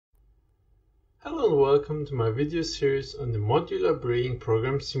Hello and welcome to my video series on the Modular breeding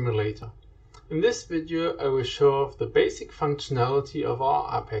program simulator. In this video I will show off the basic functionality of our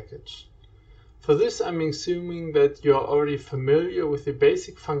R package. For this I'm assuming that you are already familiar with the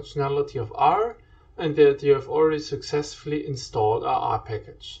basic functionality of R and that you have already successfully installed our R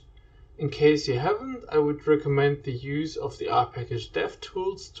package. In case you haven't, I would recommend the use of the R package dev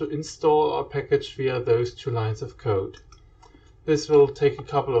tools to install our package via those two lines of code. This will take a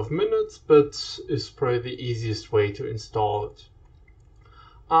couple of minutes, but is probably the easiest way to install it.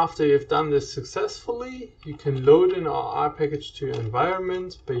 After you've done this successfully, you can load in our R package to your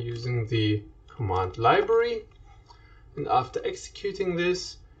environment by using the command library. And after executing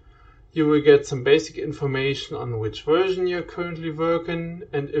this, you will get some basic information on which version you're currently working,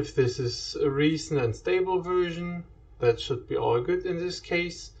 and if this is a recent and stable version, that should be all good in this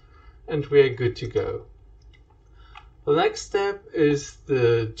case, and we are good to go. The next step is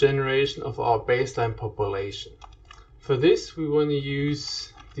the generation of our baseline population. For this, we want to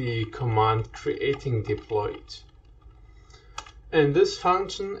use the command creating deployed. And this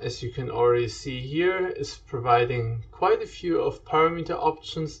function, as you can already see here, is providing quite a few of parameter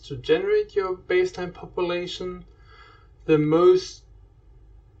options to generate your baseline population. The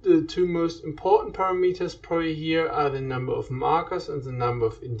two most important parameters probably here are the number of markers and the number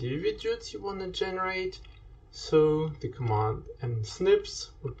of individuals you want to generate. So the command msnips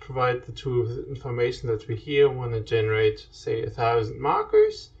would provide the tool with information that we here want to generate, say, 1,000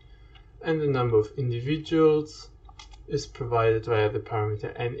 markers, and the number of individuals is provided via the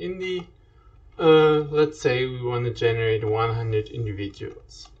parameter nIndi. Let's say we want to generate 100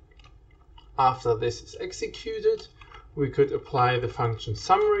 individuals. After this is executed, we could apply the function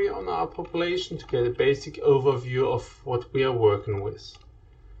summary on our population to get a basic overview of what we are working with.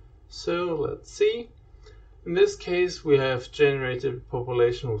 So let's see. In this case, we have generated a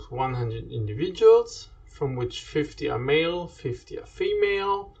population with 100 individuals, from which 50 are male, 50 are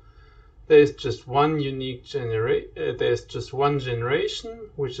female. There's just one generation,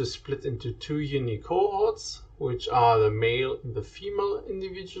 which is split into two unique cohorts, which are the male and the female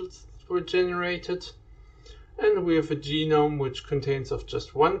individuals that were generated. And we have a genome which contains of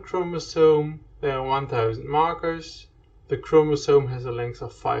just one chromosome. There are 1,000 markers. The chromosome has a length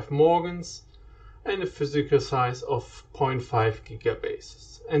of 5 morgans and a physical size of 0.5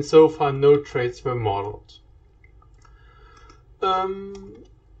 gigabases. And so far no traits were modeled. And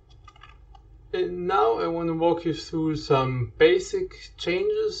now I want to walk you through some basic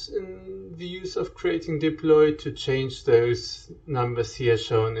changes in the use of creating deploy to change those numbers here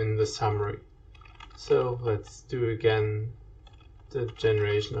shown in the summary. So let's do again the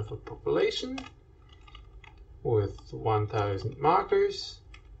generation of a population with 1,000 markers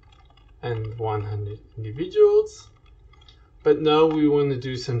and 100 individuals. But now we want to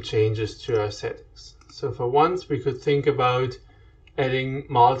do some changes to our settings. So for once we could think about adding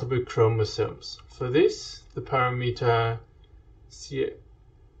multiple chromosomes. For this, the parameter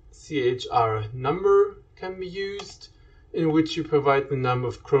CHR number can be used, in which you provide the number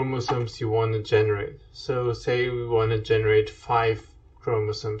of chromosomes you want to generate. So say we want to generate 5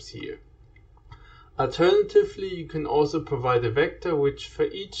 chromosomes here. Alternatively, you can also provide a vector which for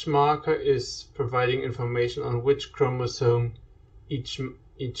each marker is providing information on which chromosome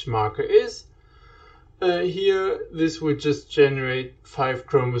each marker is. Here, this would just generate 5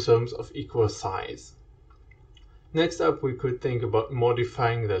 chromosomes of equal size. Next up, we could think about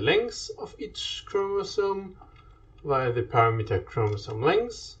modifying the length of each chromosome via the parameter chromosome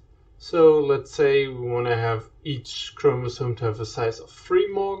length. So let's say we want to have each chromosome to have a size of 3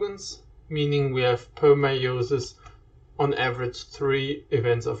 morgans, meaning we have per meiosis on average 3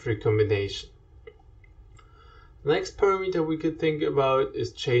 events of recombination. The next parameter we could think about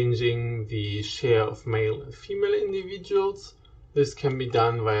is changing the share of male and female individuals. This can be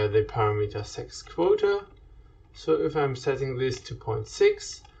done via the parameter sex quota. So if I'm setting this to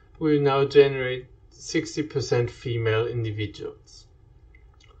 0.6, we will now generate 60% female individuals.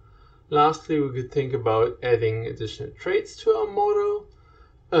 Lastly, we could think about adding additional traits to our model.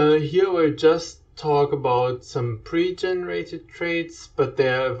 Here we'll just talk about some pre-generated traits, but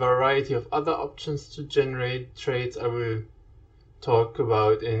there are a variety of other options to generate traits I will talk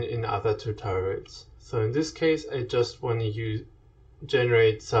about in other tutorials. So in this case, I just want to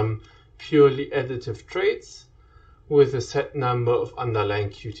generate some purely additive traits with a set number of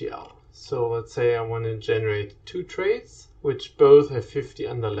underlying QTL. So let's say I want to generate 2 traits, which both have 50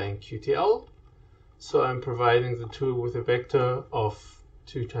 underlying QTL. So I'm providing the tool with a vector of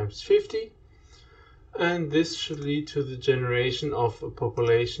 2 times 50, and this should lead to the generation of a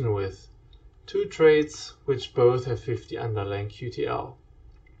population with 2 traits which both have 50 underlying QTL.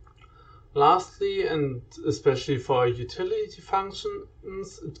 Lastly, and especially for utility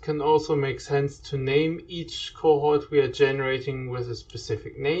functions, it can also make sense to name each cohort we are generating with a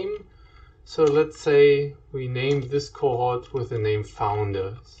specific name. So let's say we name this cohort with the name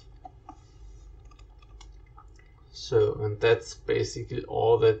founders. So, and that's basically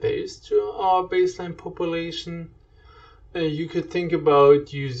all that there is to our baseline population. You could think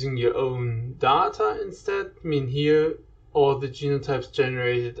about using your own data instead. I mean, here all the genotypes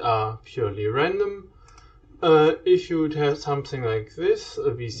generated are purely random. If you would have something like this,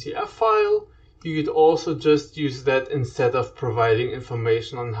 a VCF file, you could also just use that instead of providing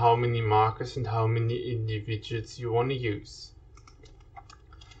information on how many markers and how many individuals you want to use.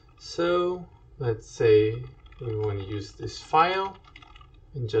 So let's say we want to use this file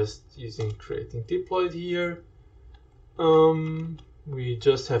and just using creating deployed here. We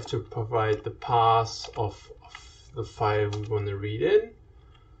just have to provide the path of the file we want to read in.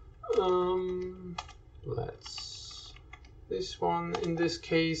 Let's this one in this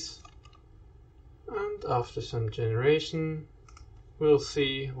case, and after some generation we'll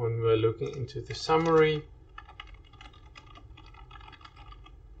see when we're looking into the summary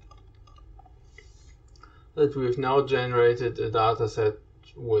that we've now generated a dataset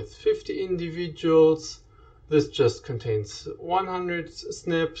with 50 individuals. This just contains 100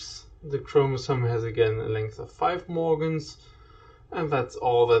 SNPs. The chromosome has again a length of 5 Morgans, and that's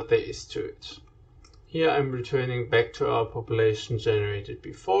all that there is to it. Here I'm returning back to our population generated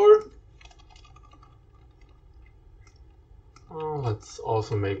before. Let's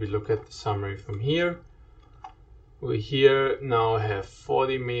also maybe look at the summary from here. We here now have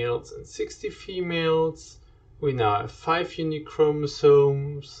 40 males and 60 females. We now have 5 unique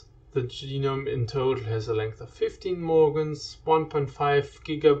chromosomes. The genome in total has a length of 15 Morgans, 1.5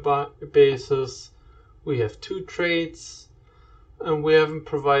 gigabases. We have 2 traits, and we haven't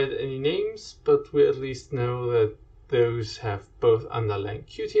provided any names, but we at least know that those have both underlying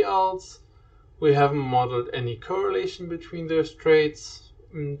QTLs. We haven't modeled any correlation between those traits,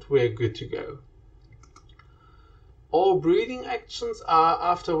 and we're good to go. All breeding actions are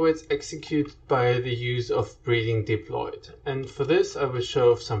afterwards executed by the use of breeding deployed. And for this I will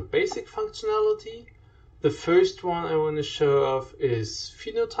show off some basic functionality. The first one I want to show off is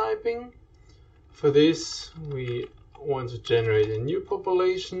phenotyping. For this we want to generate a new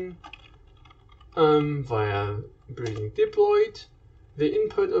population via breeding deployed. The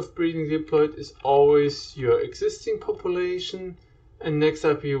input of breeding deployed is always your existing population, and next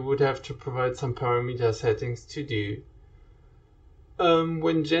up you would have to provide some parameter settings to do.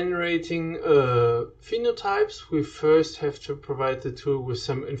 When generating phenotypes, we first have to provide the tool with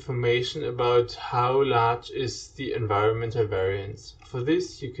some information about how large is the environmental variance. For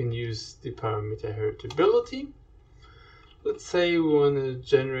this you can use the parameter heritability. Let's say we want to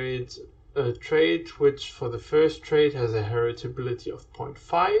generate a trait which for the first trait has a heritability of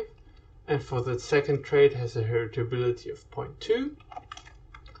 0.5 and for the second trait has a heritability of 0.2,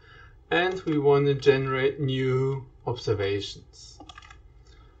 and we want to generate new observations.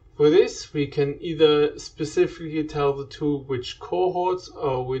 For this we can either specifically tell the tool which cohorts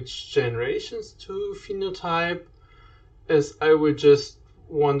or which generations to phenotype. As I would just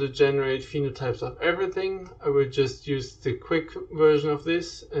want to generate phenotypes of everything, I would just use the quick version of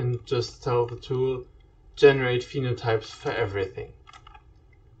this and just tell the tool generate phenotypes for everything.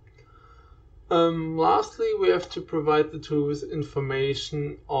 Lastly, we have to provide the tool with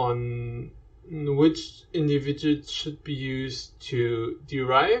information on which individuals should be used to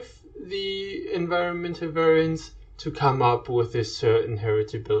derive the environmental variance to come up with a certain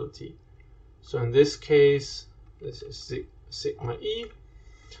heritability. So in this case, this is sigma E.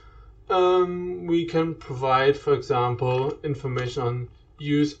 We can provide, for example, information on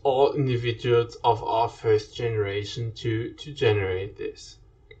use all individuals of our first generation to generate this.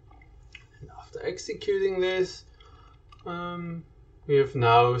 And after executing this, we have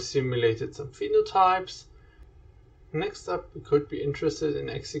now simulated some phenotypes. Next up, we could be interested in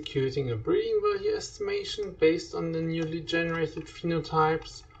executing a breeding value estimation based on the newly generated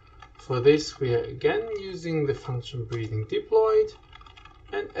phenotypes. For this, we are again using the function breeding deployed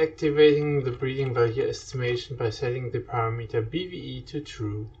and activating the breeding value estimation by setting the parameter BVE to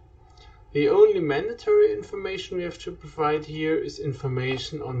true. The only mandatory information we have to provide here is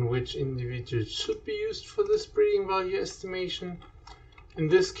information on which individuals should be used for this breeding value estimation. In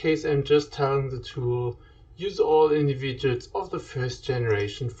this case, I'm just telling the tool use all individuals of the first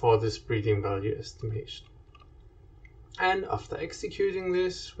generation for this breeding value estimation. And after executing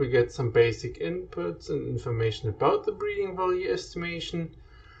this, we get some basic inputs and information about the breeding value estimation.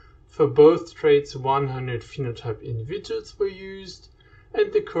 For both traits, 100 phenotype individuals were used,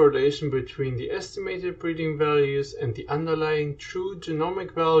 and the correlation between the estimated breeding values and the underlying true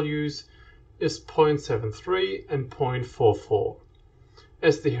genomic values is 0.73 and 0.44.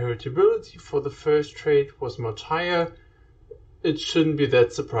 As the heritability for the first trait was much higher, it shouldn't be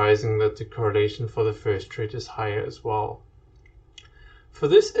that surprising that the correlation for the first trait is higher as well. For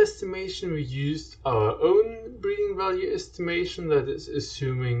this estimation, we used our own breeding value estimation that is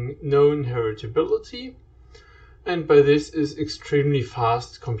assuming known heritability, and by this is extremely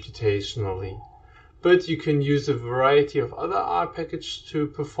fast computationally. But you can use a variety of other R packages to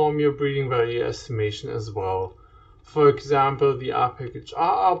perform your breeding value estimation as well. For example, the R package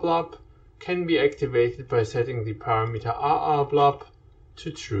rrblob can be activated by setting the parameter rrblob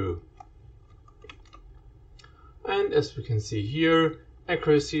to true. And as we can see here,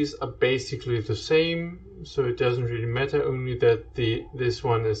 accuracies are basically the same, so it doesn't really matter, only that this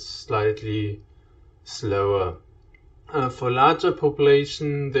one is slightly slower. For larger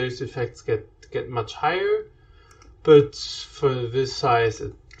population, those effects get much higher, but for this size,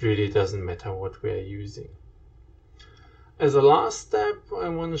 it really doesn't matter what we are using. As a last step, I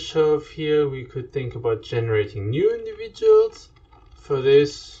want to show off here, we could think about generating new individuals. For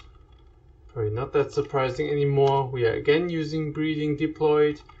this, probably not that surprising anymore, we are again using breeding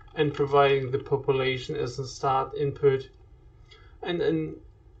deployed and providing the population as a start input. And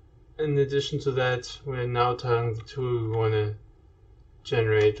in addition to that, we're now telling the tool we want to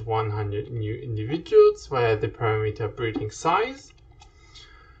generate 100 new individuals via the parameter breeding size.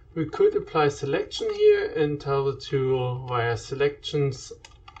 We could apply selection here and tell the tool via selection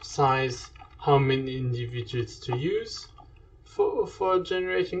size how many individuals to use for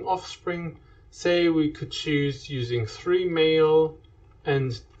generating offspring. Say we could choose using 3 male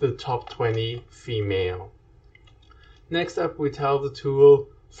and the top 20 female. Next up, we tell the tool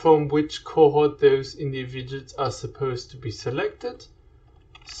from which cohort those individuals are supposed to be selected.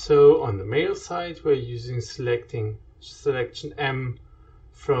 So on the male side, we're using selection M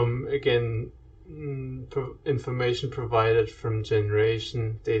from, again, information provided from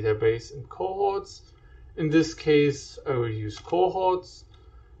generation, database, and cohorts. In this case, I will use cohorts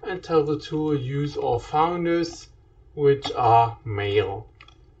and tell the tool use all founders, which are male.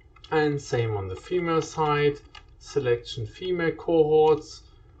 And same on the female side, selection female cohorts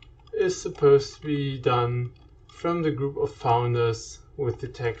is supposed to be done from the group of founders with the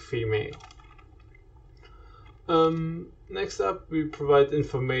tag female. Next up, we provide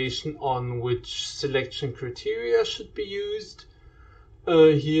information on which selection criteria should be used.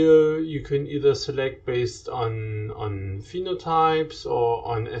 Here you can either select based on phenotypes or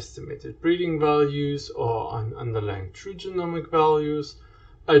on estimated breeding values or on underlying true genomic values.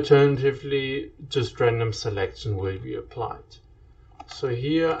 Alternatively, just random selection will be applied. So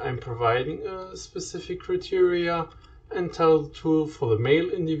here I'm providing a specific criteria and tell the tool for the male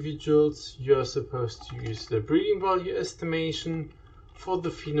individuals you are supposed to use the breeding value estimation. For the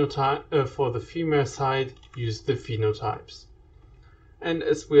phenotype, for the female side, use the phenotypes. And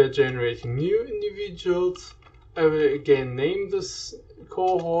as we are generating new individuals, I will again name this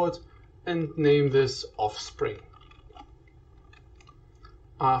cohort and name this offspring.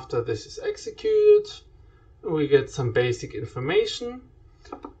 After this is executed, we get some basic information.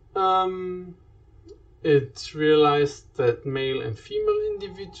 It realized that male and female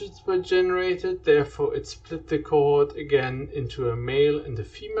individuals were generated, therefore it split the cohort again into a male and a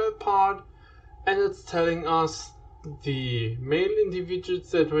female part, and it's telling us the male individuals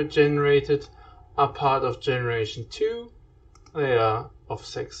that were generated are part of generation 2. They are of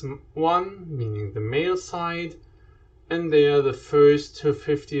sex 1, meaning the male side, and they are the first to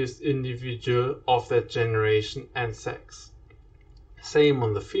 50th individual of that generation and sex. Same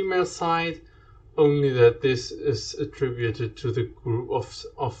on the female side, only that this is attributed to the group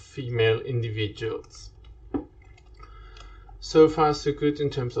of female individuals. So far so good in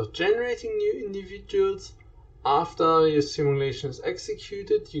terms of generating new individuals. After your simulation is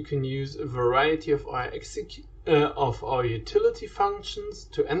executed, you can use a variety of our utility functions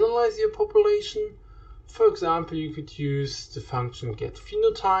to analyze your population. For example, you could use the function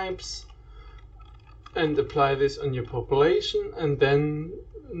getPhenotypes and apply this on your population, and then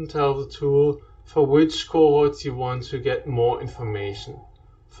tell the tool for which cohorts you want to get more information.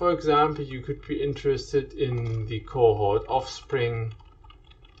 For example, you could be interested in the cohort offspring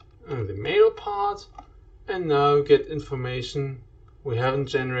and the male part, and now get information. We haven't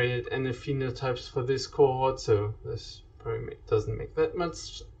generated any phenotypes for this cohort, so this probably doesn't make that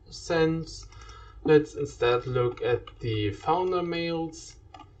much sense. Let's instead look at the founder males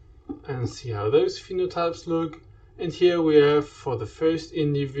and see how those phenotypes look. And here we have for the first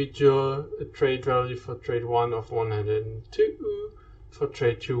individual a trait value for trait 1 of 102, for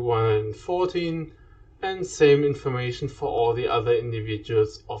trait 214, and same information for all the other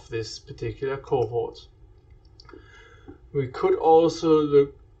individuals of this particular cohort. We could also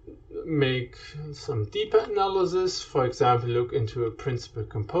make some deeper analysis, for example, look into a principal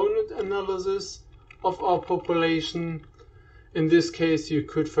component analysis of our population. In this case, you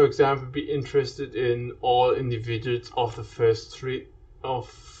could, for example, be interested in all individuals of the first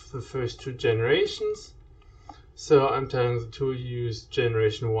two generations. So I'm telling the tool use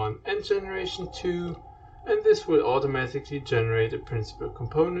generation 1 and generation 2, and this will automatically generate a principal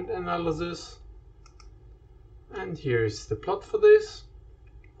component analysis. And here is the plot for this.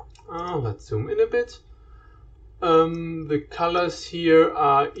 Let's zoom in a bit. The colors here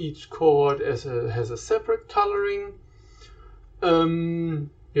are, each cohort has a separate coloring. You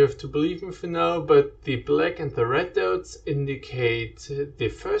have to believe me for now, but the black and the red dots indicate the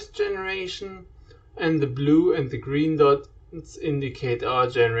first generation, and the blue and the green dots indicate our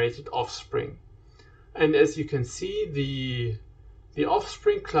generated offspring. And as you can see, the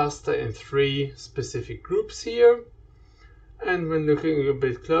offspring cluster in 3 specific groups here. And when looking a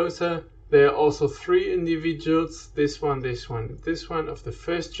bit closer, there are also 3 individuals, this one, this one, this one, of the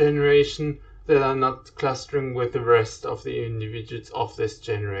first generation that are not clustering with the rest of the individuals of this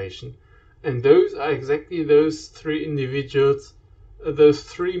generation. And those are exactly those 3 individuals, those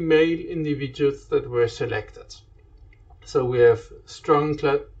 3 male individuals that were selected. So we have strong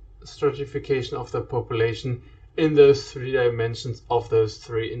stratification of the population in those 3 dimensions of those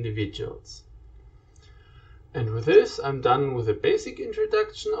 3 individuals. And with this, I'm done with a basic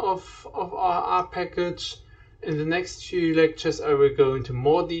introduction of our R package. In the next few lectures, I will go into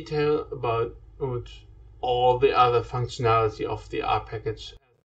more detail about all the other functionality of the R package